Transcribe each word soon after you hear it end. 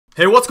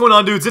Hey, what's going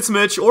on, dudes? It's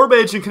Mitch, or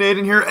Asian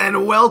Canadian here,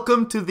 and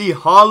welcome to the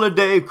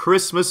Holiday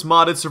Christmas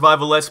Modded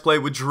Survival Let's Play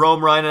with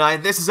Jerome, Ryan, and I.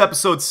 This is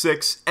episode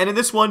 6, and in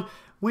this one,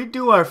 we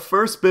do our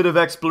first bit of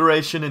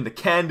exploration in the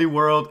candy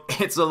world.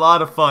 It's a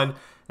lot of fun,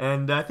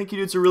 and I think you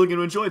dudes are really going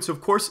to enjoy it. So,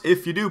 of course,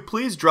 if you do,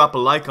 please drop a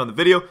like on the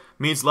video. It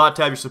means a lot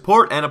to have your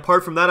support, and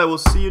apart from that, I will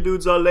see you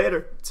dudes all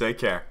later. Take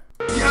care.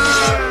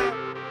 Yeah!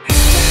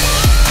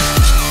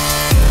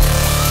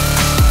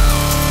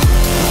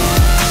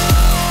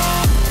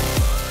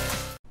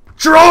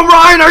 Jerome,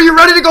 Ryan, are you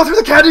ready to go through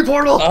the candy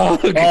portal? Oh,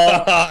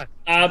 God.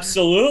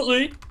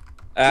 Absolutely.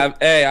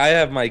 Hey, I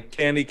have my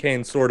candy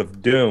cane sword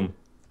of doom.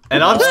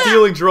 And I'm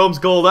stealing Jerome's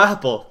gold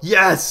apple.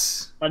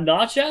 Yes! A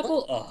notch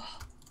apple? Oh.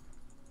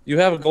 You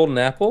have a golden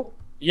apple?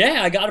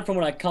 Yeah, I got it from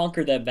when I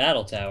conquered that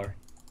battle tower.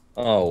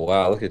 Oh,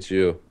 wow, look at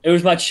you. It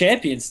was my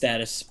champion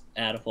status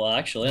apple,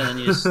 actually, and then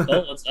you just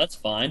stole it, so that's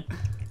fine.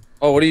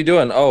 Oh, what are you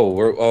doing?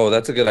 Oh,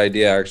 that's a good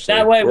idea, actually.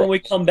 That way, when we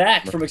come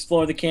back from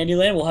exploring the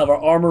Candyland, we'll have our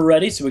armor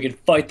ready so we can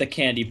fight the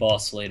candy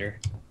boss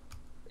later.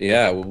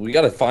 Yeah, we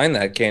gotta find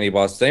that candy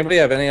boss. Does anybody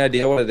have any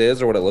idea what it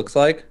is or what it looks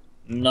like?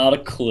 Not a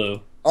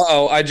clue.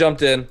 Uh-oh, I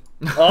jumped in.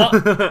 Oh,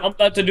 I'm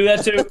about to do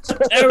that too.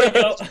 There we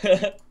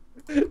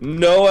go.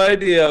 No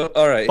idea.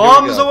 All right.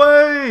 Bombs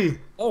away!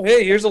 Oh,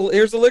 hey, here's a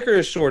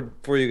licorice sword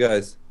for you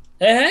guys.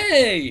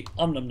 Hey!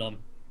 Num num.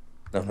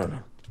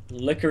 No.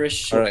 Licorice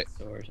short right.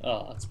 sword.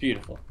 Oh, it's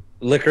beautiful.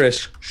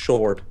 Licorice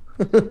sword.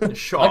 I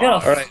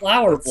got a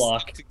flower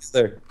block.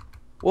 Together.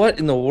 What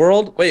in the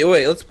world? Wait.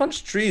 Let's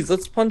punch trees.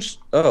 Let's punch.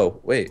 Oh,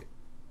 wait.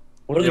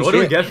 What do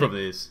we get from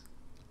these?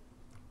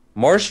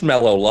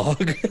 Marshmallow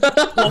log.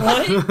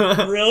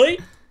 What? Really?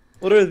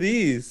 What are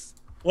these?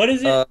 What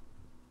is it?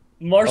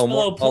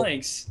 Marshmallow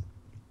planks.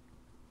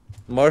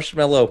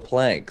 Marshmallow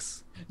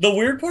planks. The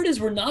weird part is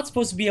we're not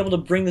supposed to be able to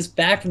bring this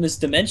back from this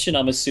dimension,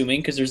 I'm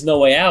assuming, because there's no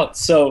way out.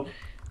 So,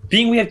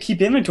 being we have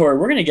keep inventory,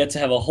 we're going to get to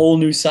have a whole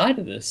new side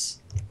of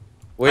this.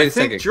 Wait I a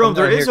second. think, Jerome,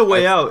 there is a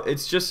way out.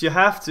 It's just you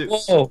have to...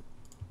 Whoa.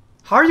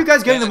 How are you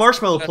guys getting the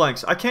marshmallow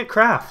planks? I can't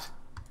craft.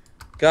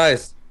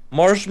 Guys,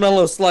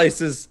 marshmallow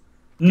slices.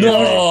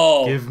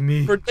 No! Give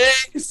me. For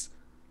days.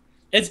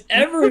 It's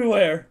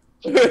everywhere.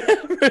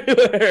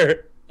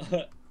 Everywhere.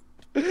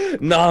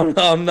 Nom.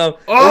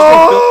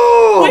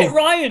 Oh! Wait,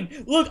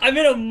 Ryan, look, I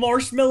made a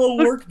marshmallow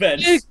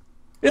workbench. It's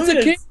a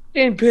candy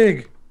cane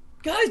pig.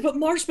 Guys, but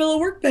marshmallow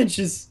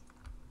workbenches.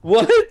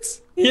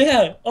 What?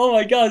 Yeah. Oh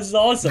my god, this is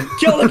awesome.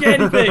 Kill the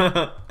candy pig.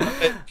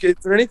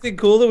 Is there anything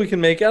cool that we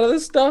can make out of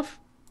this stuff?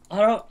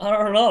 I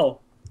don't know.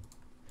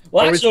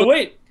 Well, actually,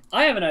 wait.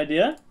 I have an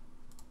idea.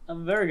 A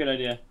very good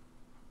idea.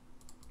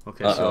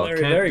 Okay, so very,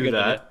 can't very do good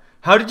that. idea.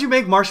 How did you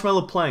make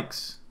marshmallow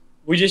planks?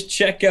 We just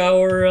check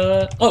our,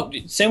 oh,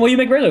 same way you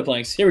make regular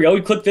planks. Here we go.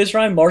 We click this,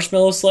 Ryan,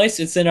 marshmallow slice.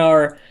 It's in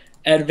our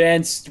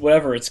advanced,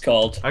 whatever it's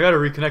called. I gotta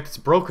reconnect. It's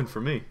broken for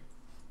me.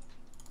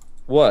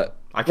 What?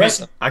 I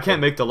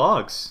can't make the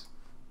logs.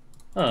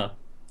 Huh.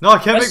 No, I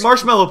can't make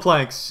marshmallow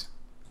planks.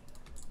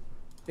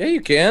 Yeah,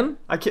 you can.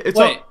 I can't. It's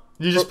Wait.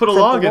 you just put a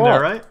log in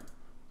there, right?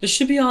 This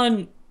should be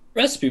on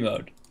recipe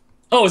mode.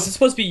 Oh, is it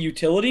supposed to be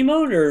utility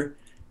mode, or...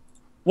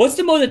 What's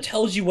the mode that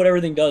tells you what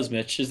everything does,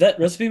 Mitch? Is that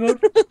recipe mode?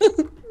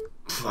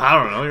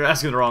 I don't know. You're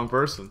asking the wrong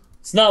person.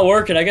 It's not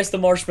working. I guess the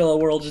marshmallow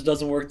world just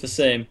doesn't work the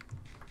same.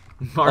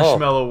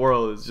 Marshmallow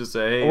world is just a...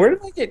 Hey. Where did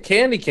I get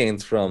candy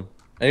canes from?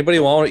 Anybody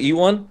want to eat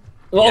one?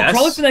 Well, Yes.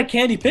 probably from that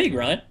candy pig,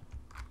 right?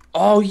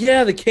 Oh,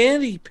 yeah, the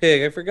candy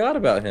pig. I forgot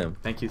about him.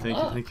 Thank you.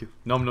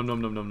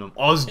 Nom.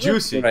 Oh, it's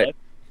juicy. Right.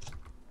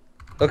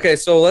 Okay,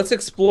 so let's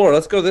explore.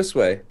 Let's go this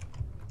way.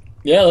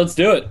 Yeah, let's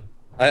do it.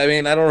 I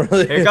mean, I don't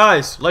really... Hey,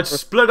 guys, let's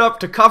split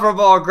up to cover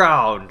more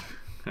ground.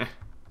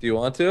 Do you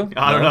want to?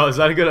 I don't know. Is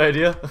that a good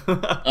idea?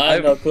 I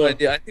have no clue.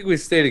 I think we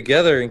stay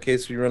together in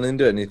case we run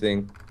into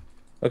anything.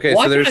 Okay,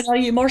 Why so there's... can't I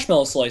eat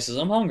marshmallow slices?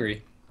 I'm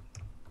hungry.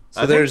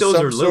 I think those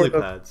are lily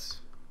pads.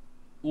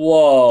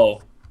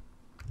 Whoa.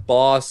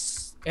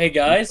 Boss... Hey,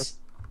 guys.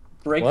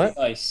 Break What?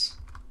 the ice.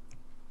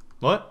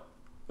 What?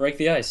 Break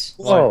the ice.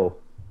 Whoa.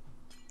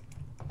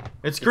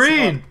 It's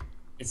green.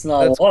 It's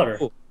not That's water.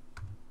 cool.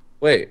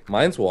 Wait,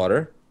 mine's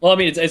water. Well, I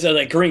mean, it's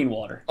like green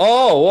water.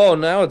 Oh, whoa,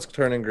 now it's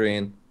turning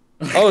green.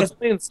 Oh, it's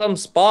only in some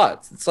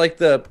spots. It's like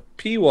the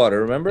pea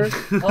water, remember?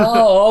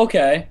 Oh,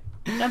 okay.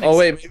 That makes Oh,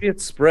 wait, sense. maybe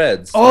it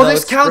spreads. Oh, No,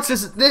 this it counts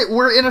as...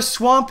 We're in a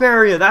swamp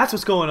area. That's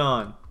what's going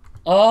on.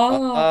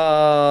 Oh.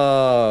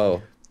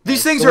 Oh.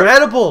 These things are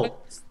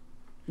edible.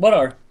 What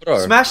are?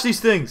 Smash these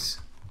things.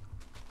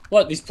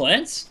 What, these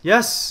plants?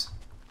 Yes.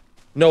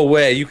 No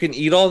way, you can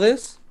eat all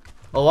this?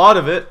 A lot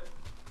of it.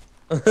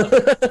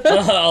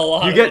 A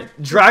lot You of get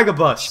it.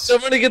 Dragobus. I'm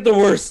gonna get the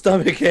worst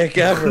stomachache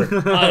ever.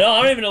 I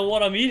don't even know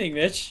what I'm eating,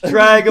 Mitch.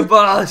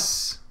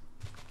 Dragobus.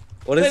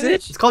 What is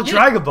it? It's called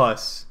Yeah.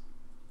 Dragobus.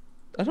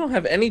 I don't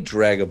have any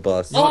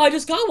Dragobus. Oh, I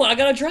just got one. I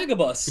got a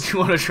Dragobus. You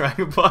want a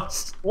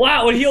Dragobus?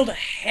 Wow, it healed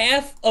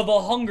half of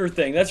a hunger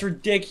thing. That's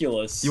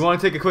ridiculous. You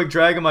want to take a quick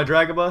drag on my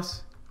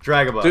Dragobus?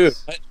 Dragobus. Dude,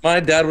 my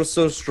dad was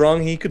so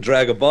strong he could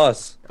drag a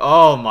bus.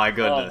 Oh my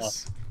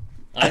goodness.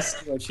 I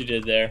see what you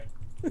did there.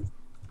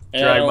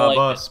 And I Drag don't my like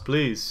bus,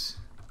 please.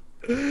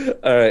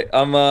 All right,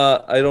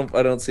 I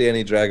don't see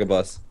any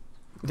Dragobus.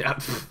 Yeah,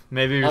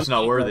 maybe you're just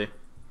not worthy.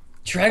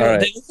 Dragon, All right.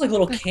 they look like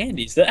little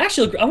candies. They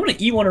actually, I want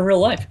to eat one in real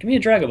life. Give me a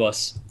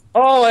Dragobus.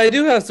 Oh, I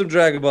do have some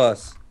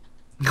Dragobus.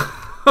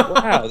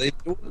 Wow,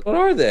 what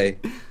are they?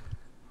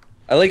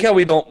 I like how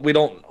we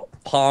don't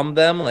palm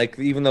them, like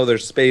even though they're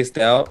spaced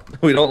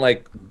out. We don't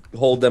like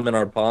hold them in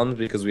our palms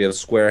because we have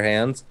square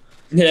hands.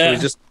 Yeah.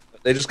 So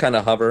they just kind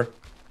of hover.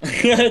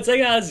 It's like,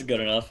 this is good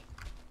enough.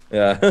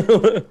 Yeah,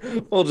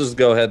 we'll just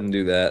go ahead and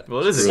do that.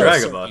 Well, it is a So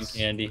Dragobus. sucking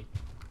candy.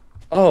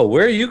 Oh,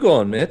 where are you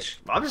going, Mitch?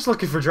 I'm just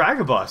looking for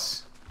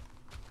Dragobus.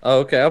 Oh,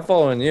 okay, I'm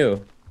following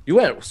you. You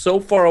went so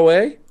far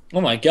away?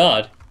 Oh my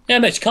god. Yeah,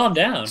 Mitch, calm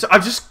down. So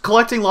I'm just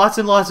collecting lots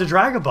and lots of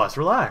Dragobus.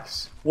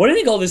 Relax. What do you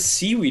think all this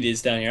seaweed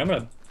is down here? I'm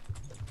gonna.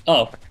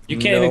 Oh, you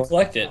can't No even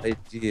collect it.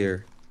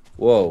 idea.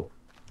 Whoa.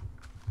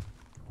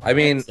 I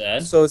mean, That's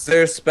sad. so is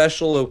there a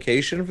special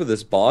location for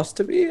this boss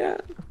to be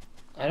at?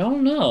 I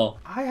don't know.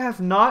 I have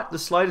not the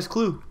slightest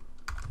clue.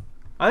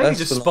 I think That's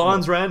he just phenomenal.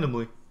 spawns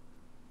randomly.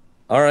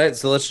 All right,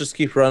 so let's just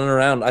keep running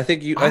around. I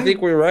think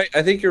we're right.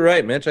 I think you're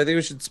right, Mitch. I think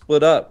we should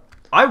split up.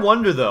 I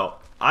wonder though.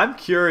 I'm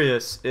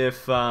curious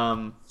if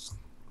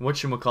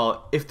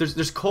whatchamacallit, if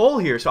there's coal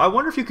here, so I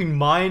wonder if you can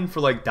mine for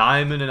like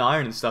diamond and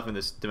iron and stuff in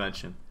this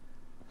dimension.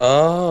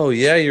 Oh,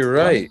 yeah, you're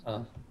right.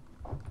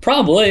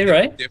 Probably,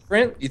 right?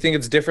 Different? You think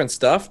it's different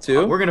stuff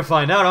too? We're gonna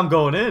find out. I'm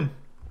going in.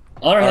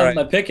 I don't have Alright.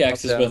 my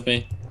pickaxes Up, with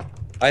me.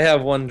 I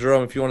have one,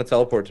 Jerome. If you want to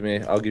teleport to me,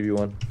 I'll give you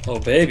one. Oh,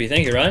 baby.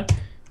 Thank you, Ryan.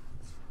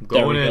 I'm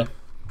There going we in. go.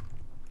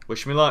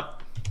 Wish me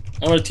luck.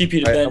 I'm gonna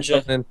TP to All right, I'm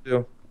Benja. coming in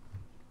too.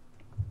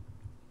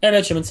 Hey,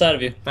 Mitch, I'm inside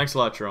of you. Thanks a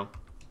lot, Jerome.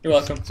 You're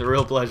welcome. It's a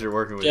real pleasure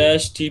working with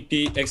Dash,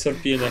 TP,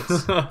 XRP, and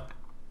X.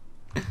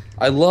 you.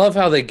 I love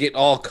how they get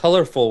all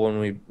colorful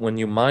when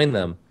you mine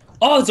them.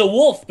 Oh, it's a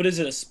wolf, but is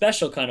it a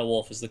special kind of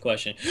wolf is the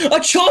question. A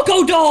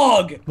Choco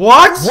Dog!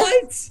 What?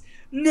 What?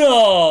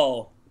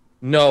 No!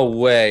 No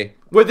way.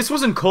 Wait, this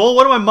wasn't coal?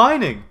 What am I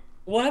mining?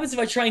 What happens if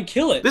I try and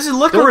kill it? This is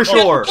licorice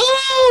ore.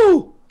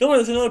 Oh! Don't worry,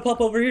 there's another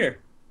pup over here.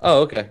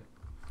 Oh, okay.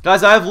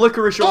 Guys, I have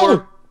licorice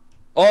ore.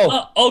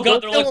 Oh. Oh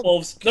god, they're Don't like kill 'em.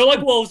 wolves. They're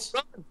like wolves.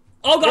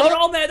 Oh god, Run. they're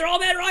all mad. They're all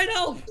mad right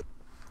now.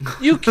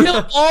 You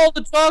killed all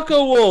the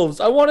taco wolves.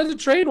 I wanted to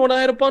trade when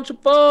I had a bunch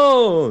of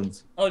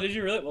bones. Oh, did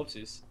you really?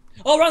 Whoopsies.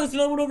 Oh, Ron, there's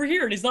another one over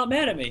here, and he's not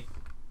mad at me.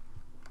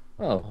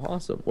 Oh,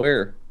 awesome.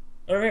 Where?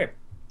 Over here.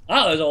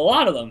 Oh, there's a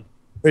lot of them.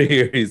 Right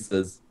here, he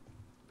says.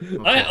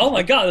 Oh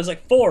my god, there's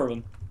like 4 of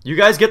them. You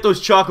guys get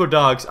those choco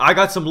dogs. I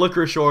got some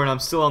licorice ore and I'm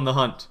still on the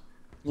hunt.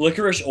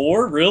 Licorice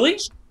ore? Really?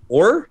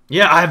 Or?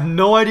 Yeah, I have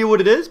no idea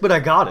what it is, but I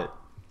got it.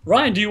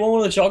 Ryan, do you want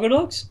one of the Choco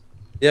Dogs?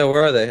 Yeah,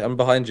 where are they? I'm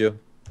behind you.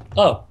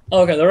 Oh,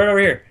 okay, they're right over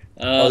here.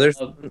 Oh, there's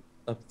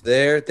up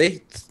there.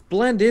 They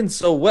blend in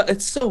so well.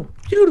 It's so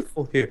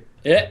beautiful here.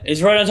 Yeah,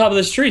 he's right on top of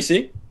this tree,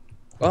 see?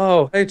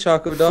 Oh, hey,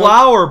 Choco Dog.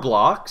 Flower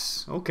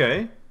blocks.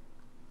 Okay.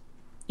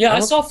 Yeah, I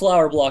don't- saw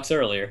flower blocks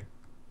earlier.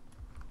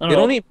 I They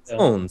know. don't eat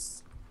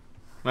bones.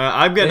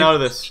 I'm getting out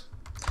of this.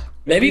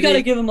 Maybe you Maybe gotta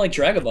they- give them like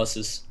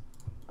Dragobuses.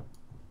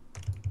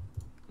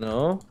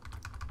 No.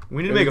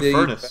 We need to Maybe make they a eat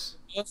furnace.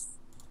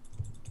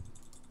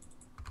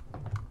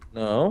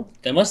 No.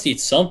 They must eat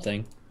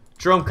something.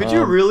 Jerome, could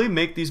you Um, really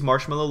make these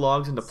marshmallow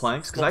logs into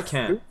planks? Because I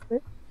can't.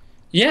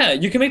 Yeah,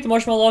 you can make the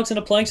marshmallow logs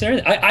into planks and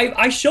everything.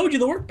 I showed you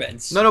the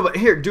workbench. No, but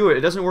here, do it.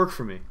 It doesn't work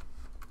for me.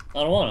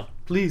 I don't wanna.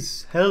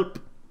 Please, help.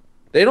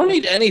 They don't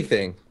eat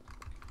anything.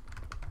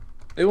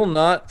 They will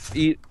not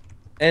eat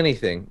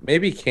anything.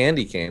 Maybe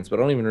candy canes, but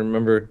I don't even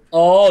remember.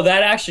 Oh,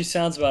 that actually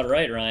sounds about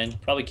right, Ryan.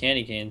 Probably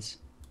candy canes.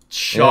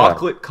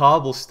 Chocolate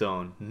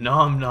cobblestone.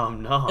 Nom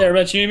nom nom. There,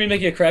 Rich, you need me to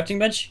make you a crafting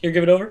bench? Here,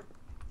 give it over.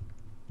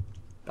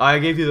 I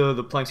gave you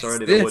the planks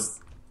already. The wood. This?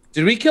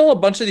 Did we kill a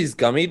bunch of these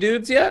gummy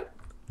dudes yet?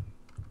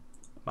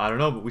 I don't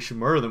know, but we should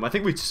murder them. I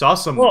think we saw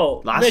some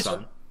Whoa, last Mitch,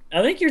 time.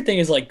 I think your thing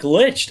is like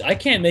glitched. I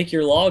can't make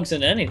your logs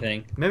into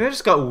anything. Maybe I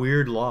just got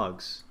weird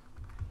logs.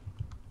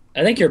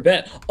 I think you're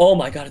bet. Oh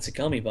my god, it's a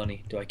gummy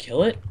bunny. Do I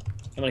kill it?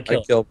 I'm gonna kill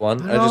I it. killed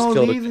one. I No, just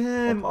killed leave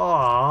him.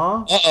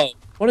 Aww. Uh-oh.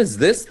 What is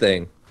this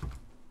thing?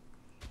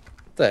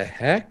 What the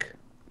heck?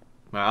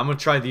 Alright, I'm gonna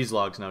try these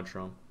logs now,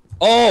 Jerome.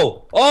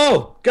 Oh!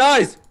 Oh!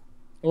 Guys!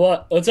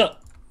 What? What's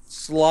up?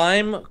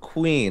 Slime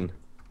Queen.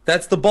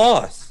 That's the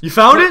boss. You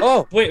found it?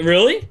 Oh! Wait,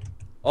 really?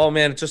 Oh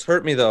man, it just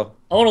hurt me though.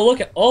 I want to look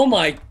at. Oh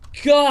my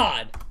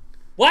god!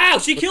 Wow,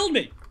 she killed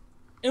me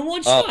in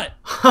one shot.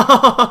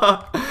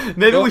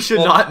 Maybe Go- we should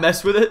oh. not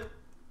mess with it.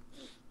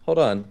 Hold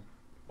on.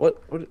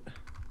 What?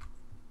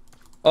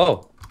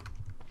 Oh.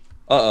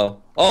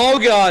 Uh-oh. Oh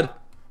god!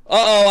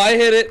 Uh-oh, I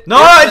hit it. No,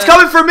 it's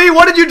coming for me.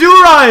 What did you do,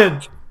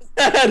 Ryan?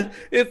 Bad.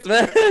 It's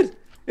bad.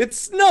 It's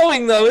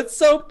snowing though. It's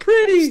so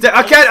pretty.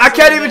 I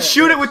can't even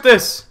shoot it with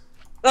this.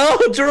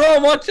 Oh,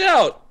 Jerome, watch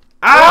out.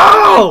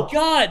 Ow!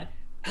 God,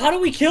 how do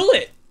we kill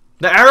it?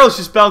 The arrows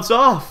just bounce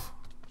off.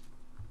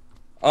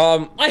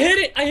 I hit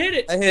it. I hit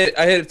it.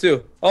 I hit it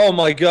too. Oh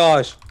my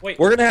gosh. Wait.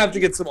 We're gonna have to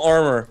get some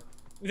armor.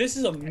 This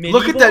is a mini.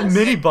 Look at that boss?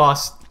 mini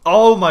boss.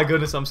 Oh my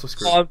goodness, I'm so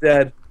screwed. Oh, I'm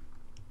dead.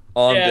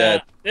 Oh, I'm Yeah,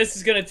 dead. this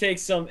is gonna take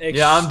some.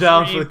 Yeah, I'm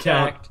down for the extreme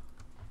count. tact.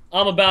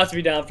 I'm about to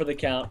be down for the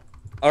count.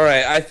 All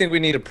right, I think we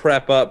need to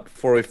prep up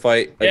before we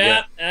fight again.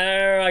 Yeah,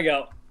 there I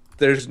go.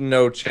 There's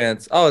no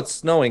chance. Oh, it's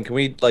snowing. Can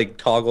we like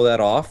toggle that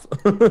off?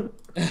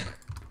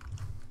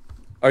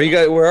 Are you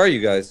guys? Where are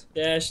you guys?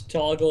 Dash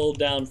toggle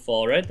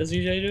downfall, right? Does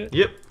usually do it?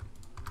 Yep.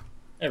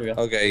 There we go.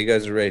 Okay, you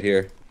guys are right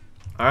here.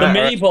 All The right.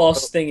 mini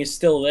boss thing is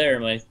still there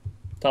in my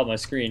top of my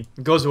screen.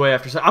 It goes away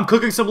after a second. I'm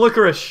cooking some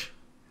licorice.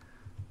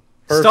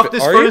 Perfect. Stuff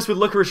this Are furnace with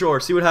licorice ore.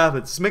 See what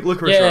happens. Let's make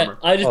licorice Yeah, armor.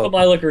 I just Oh. put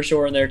my licorice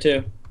ore in there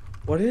too.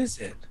 What is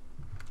it?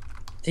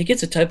 I think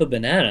it's a type of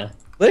banana.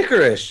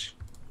 Licorice.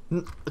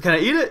 Can I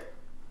eat it?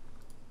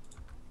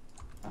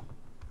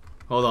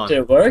 Hold on. Did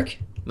it work?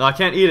 No, I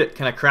can't eat it.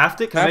 Can I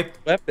craft it? Can I make...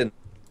 Weapon.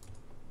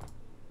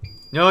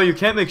 No, you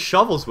can't make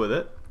shovels with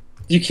it.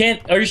 You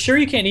can't. Are you sure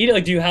you can't eat it?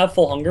 Like, do you have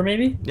full hunger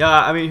maybe? Yeah,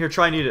 I mean, here,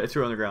 try and eat it. I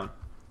threw it on the ground.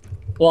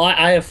 Well,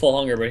 I have full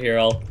hunger, but here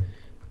I'll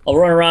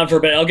run around for a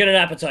bit. I'll get an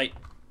appetite.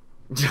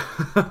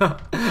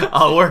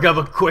 I'll work up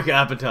a quick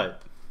appetite.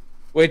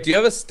 Wait, do you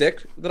have a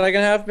stick that I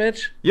can have,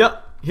 Mitch?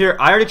 Yep. Here,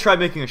 I already tried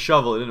making a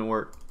shovel. It didn't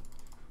work.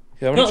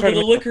 Yeah, I'm No, gonna try the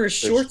to make licorice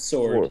short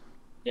sword.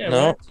 Yeah.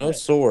 No, right. no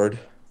sword.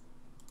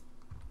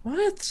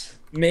 What?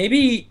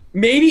 Maybe.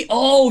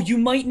 Oh, you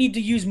might need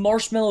to use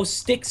marshmallow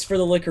sticks for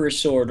the licorice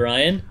sword,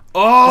 Ryan.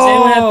 Oh! Does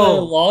anyone have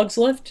the logs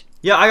left?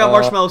 Yeah, I got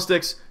marshmallow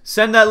sticks.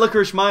 Send that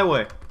licorice my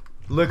way.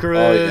 Licorice.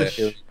 Oh yeah,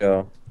 here we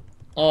go.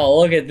 Oh,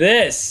 look at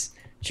this.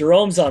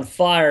 Jerome's on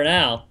fire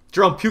now.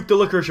 Jerome, puke the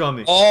licorice on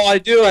me. Oh, I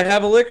do. I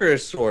have a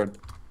licorice sword.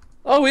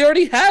 Oh, we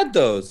already had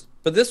those.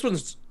 But this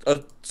one's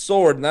a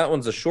sword and that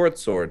one's a short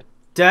sword.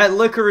 That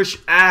licorice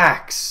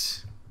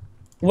axe.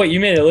 Wait, you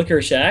made a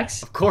licorice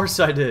axe? Of course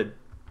I did.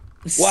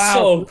 Wow,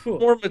 So cool.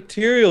 more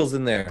materials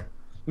in there.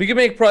 We could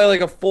make probably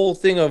like a full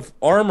thing of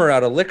armor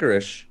out of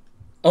licorice.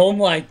 Oh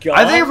my god.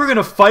 I think if we're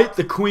gonna fight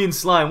the queen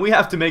slime, we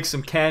have to make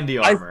some candy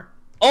armor.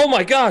 Oh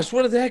my gosh,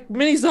 what the heck?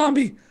 Mini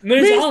zombie!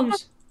 Mini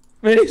zombies.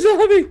 Mini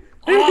zombie!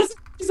 Ah.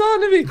 He's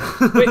on to me!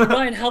 Wait,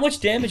 Ryan, how much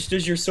damage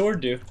does your sword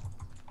do?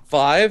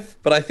 5,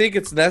 but I think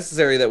it's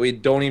necessary that we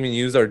don't even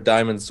use our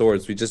diamond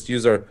swords. We just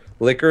use our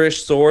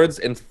licorice swords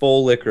and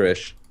full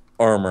licorice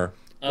armor.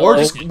 Or Oh,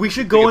 just, okay. we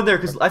should go in there,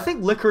 because I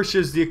think licorice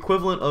is the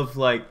equivalent of,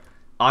 like,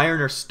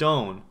 iron or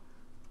stone.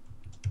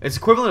 It's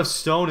equivalent of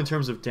stone in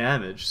terms of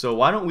damage, so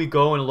why don't we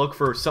go and look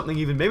for something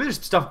even, maybe there's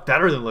stuff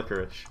better than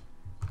licorice.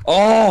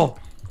 Oh!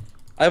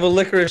 I have a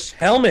licorice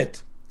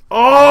helmet!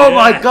 Oh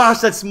my Yes. gosh,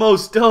 that's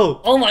most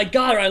dope! Oh my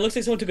god, Ryan, looks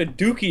like someone took a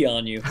dookie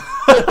on you.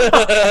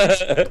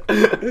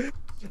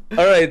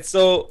 Alright,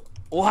 so,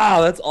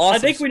 wow, that's awesome. I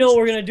think we know what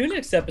we're gonna do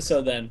next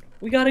episode then.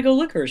 We gotta go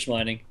licorice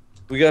mining.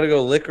 We gotta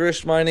go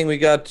licorice mining. We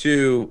got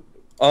to,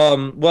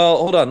 well,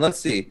 hold on. Let's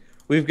see.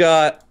 We've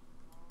got,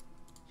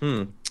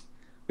 we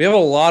have a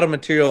lot of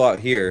material out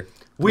here.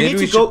 We Maybe need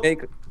to should go...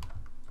 Make,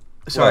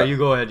 Sorry, What? you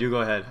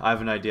go ahead. I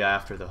have an idea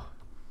after, though.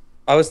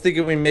 I was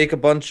thinking we make a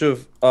bunch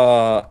of,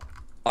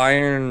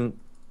 iron,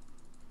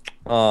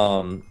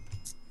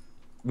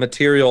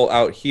 material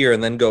out here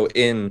and then go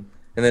in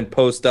and then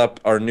post up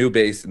our new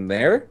base in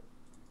there.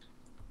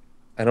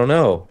 I don't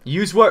know.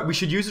 Use what? We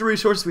should use the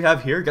resources we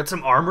have here, get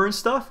some armor and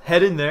stuff,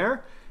 head in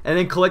there, and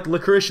then collect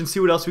licorice and see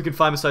what else we can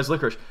find besides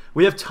licorice.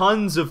 We have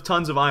tons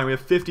of iron. We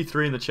have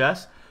 53 in the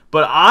chest.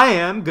 But I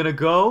am going to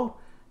go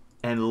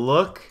and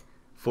look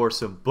for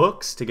some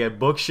books to get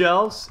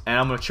bookshelves, and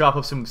I'm going to chop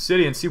up some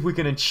obsidian and see if we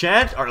can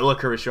enchant our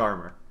licorice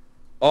armor.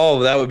 Oh,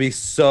 that would be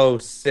so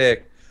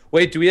sick.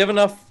 Wait, do we have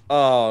enough?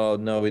 Oh,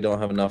 no, we don't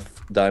have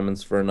enough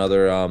diamonds for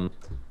another,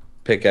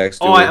 pickaxe.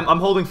 do Oh, we? I'm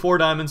holding 4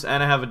 diamonds,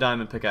 and I have a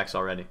diamond pickaxe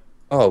already.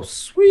 Oh,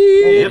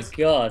 sweet. Oh Yep. my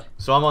god.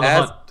 So I'm on the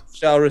As hunt.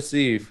 shall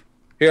receive.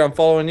 Here, I'm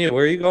following you.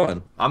 Where are you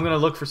going? I'm going to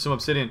look for some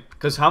obsidian.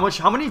 Because how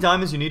many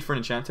diamonds you need for an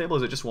enchant table?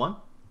 Is it just 1?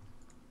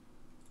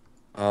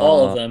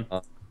 All of them.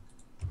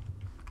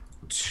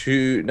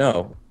 2.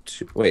 No.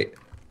 2. Wait.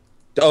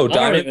 Oh, I don't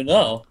diamond. even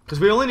know. Because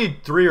we only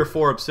need 3 or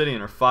 4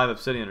 obsidian or 5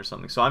 obsidian or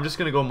something. So I'm just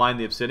going to go mine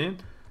the obsidian.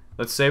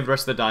 Let's save the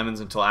rest of the diamonds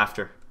until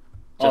after.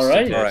 Just in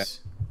Alright. case. Alright.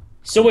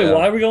 So wait, Yeah.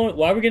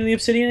 why are we getting the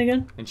obsidian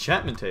again?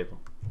 Enchantment table.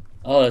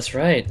 Oh, that's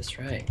right. That's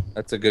right.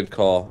 That's a good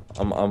call.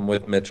 I'm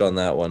with Mitch on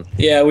that one.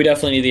 Yeah, we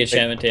definitely need the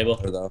enchantment table.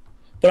 Though.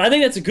 But I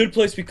think that's a good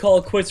place we call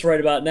it quits right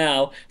about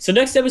now. So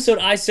next episode,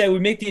 I say we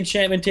make the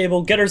enchantment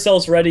table, get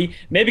ourselves ready,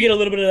 maybe get a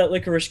little bit of that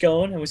licorice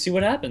going, and we see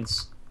what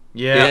happens.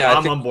 Yeah, I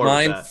I'm think on board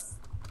mine- with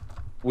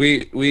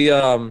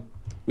that.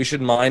 We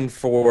should mine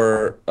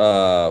for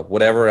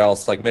whatever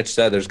else. Like Mitch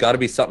said, there's got to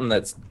be something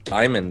that's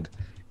diamond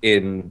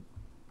in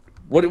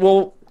what?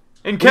 Well,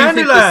 In do you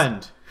think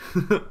Candyland!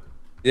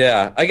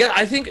 yeah.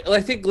 I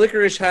think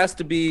licorice has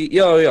to be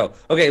yo.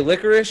 Okay,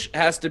 licorice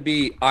has to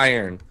be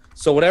iron.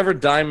 So whatever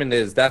diamond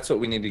is, that's what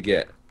we need to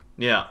get.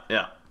 Yeah.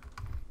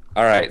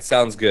 All right,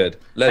 sounds good.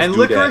 Let's And do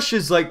licorice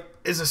is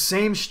the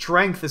same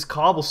strength as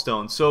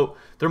cobblestone, so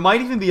there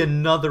might even be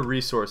another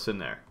resource in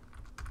there.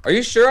 that. Are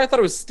you sure? I thought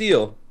it was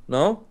steel.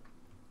 No.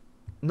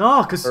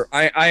 No, because Or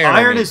iron. I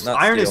iron mean, is not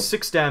iron steel. is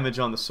 6 damage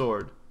on the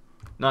sword.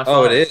 Not 5.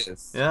 Oh, it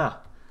is. Yeah.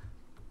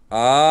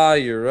 Ah,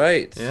 you're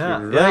right. Yeah,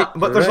 You're yeah. right. But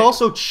you're there's right.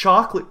 also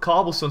chocolate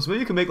cobblestones. Maybe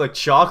you can make like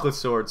chocolate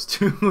swords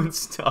too and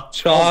stuff.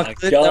 Chocolate.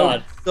 That God.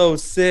 would be so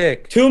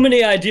sick. Too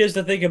many ideas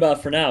to think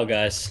about for now,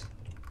 guys.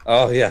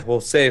 Oh yeah,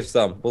 we'll save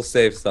some. We'll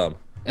save some.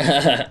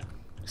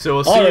 So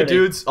we'll see you Alrighty.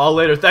 dudes all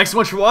later. Thanks so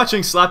much for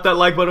watching. Slap that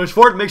like button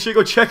for it. Make sure you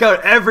go check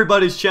out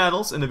everybody's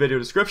channels in the video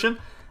description.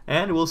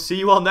 And we'll see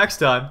you all next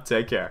time.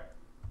 Take care.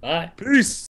 Bye. Peace.